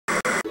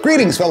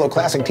Greetings, fellow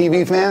classic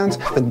TV fans.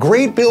 The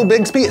great Bill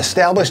Bixby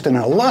established an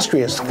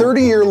illustrious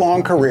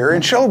 30-year-long career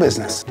in show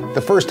business.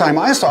 The first time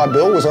I saw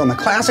Bill was on the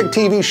classic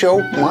TV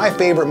show My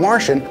Favorite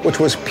Martian,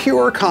 which was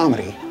pure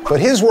comedy. But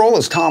his role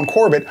as Tom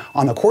Corbett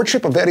on The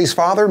Courtship of Eddie's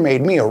Father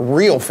made me a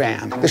real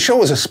fan. The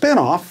show is a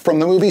spin-off from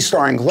the movie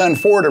starring Glenn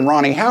Ford and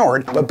Ronnie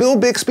Howard, but Bill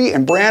Bixby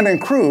and Brandon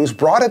Cruz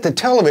brought it to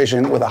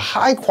television with a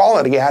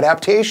high-quality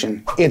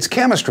adaptation. Its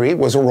chemistry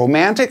was a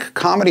romantic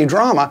comedy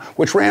drama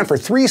which ran for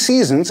 3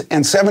 seasons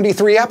and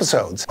 73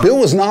 episodes. Bill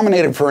was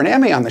nominated for an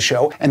Emmy on the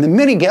show, and the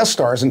many guest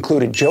stars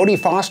included Jodie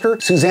Foster,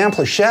 Suzanne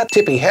Pleshette,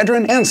 Tippi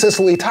Hedren, and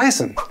Cicely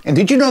Tyson. And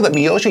did you know that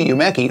Miyoshi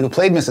Umeki, who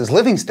played Mrs.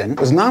 Livingston,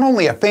 was not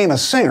only a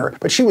famous singer,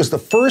 but she was the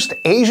first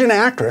Asian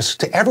actress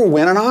to ever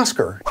win an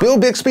Oscar? Bill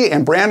Bixby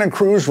and Brandon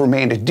Cruz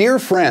remained dear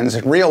friends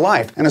in real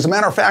life, and as a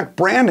matter of fact,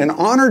 Brandon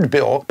honored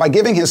Bill by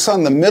giving his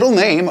son the middle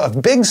name of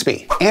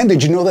Bigsby. And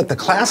did you know that the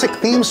classic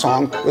theme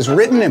song was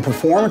written and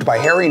performed by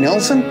Harry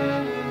Nilsson?